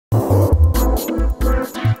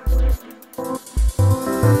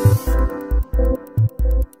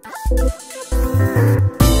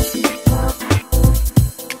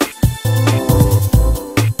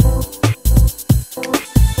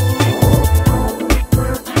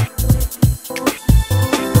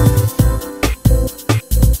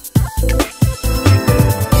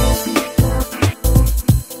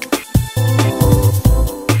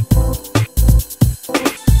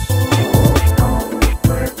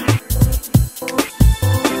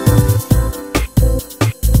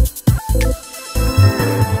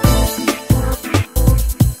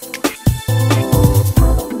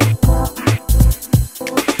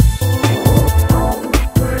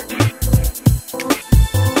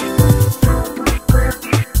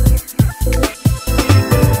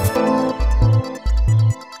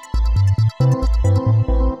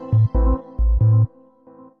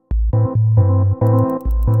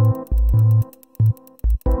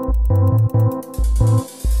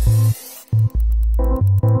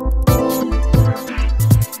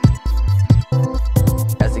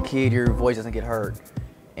kid, your voice doesn't get heard.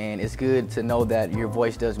 And it's good to know that your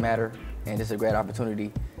voice does matter, and it's a great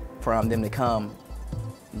opportunity for them to come,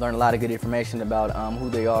 learn a lot of good information about who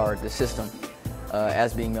they are, the system,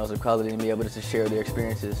 as being males of color, and be able to share their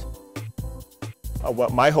experiences.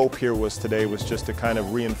 What my hope here was today was just to kind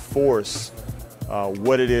of reinforce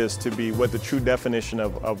what it is to be, what the true definition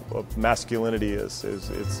of masculinity is.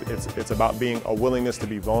 It's about being a willingness to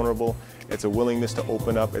be vulnerable. It's a willingness to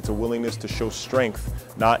open up. It's a willingness to show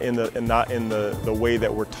strength, not in the way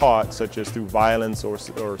that we're taught, such as through violence or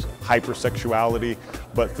hypersexuality,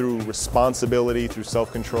 but through responsibility, through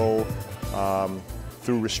self-control,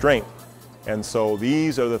 through restraint. And so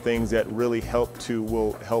these are the things that really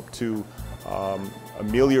will help to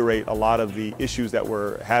ameliorate a lot of the issues that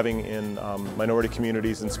we're having in minority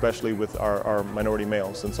communities, and especially with our minority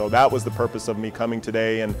males. And so that was the purpose of me coming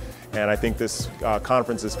today, and I think this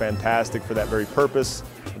conference is fantastic for that very purpose.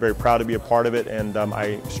 I'm very proud to be a part of it, and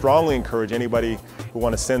I strongly encourage anybody who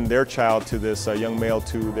want to send their child to this, young male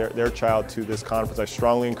to their child to this conference. I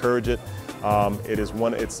strongly encourage it.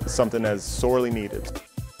 It's something that's sorely needed.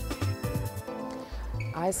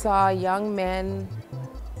 I saw young men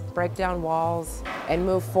break down walls and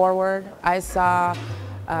move forward. I saw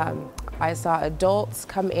adults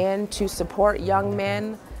come in to support young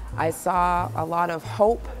men. I saw a lot of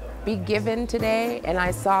hope be given today, and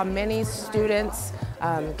I saw many students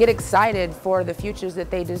get excited for the futures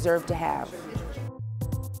that they deserve to have.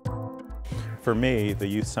 For me, the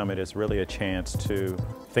Youth Summit is really a chance to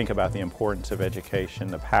think about the importance of education,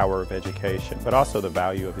 the power of education, but also the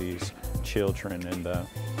value of these children and the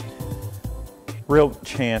real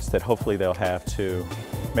chance that hopefully they'll have to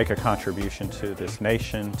make a contribution to this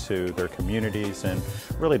nation, to their communities, and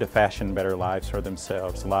really to fashion better lives for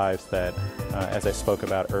themselves, lives that, as I spoke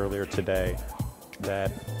about earlier today,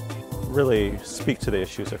 that really speak to the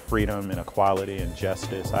issues of freedom and equality and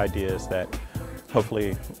justice, ideas that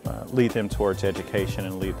hopefully lead them towards education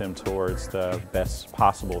and lead them towards the best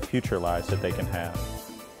possible future lives that they can have.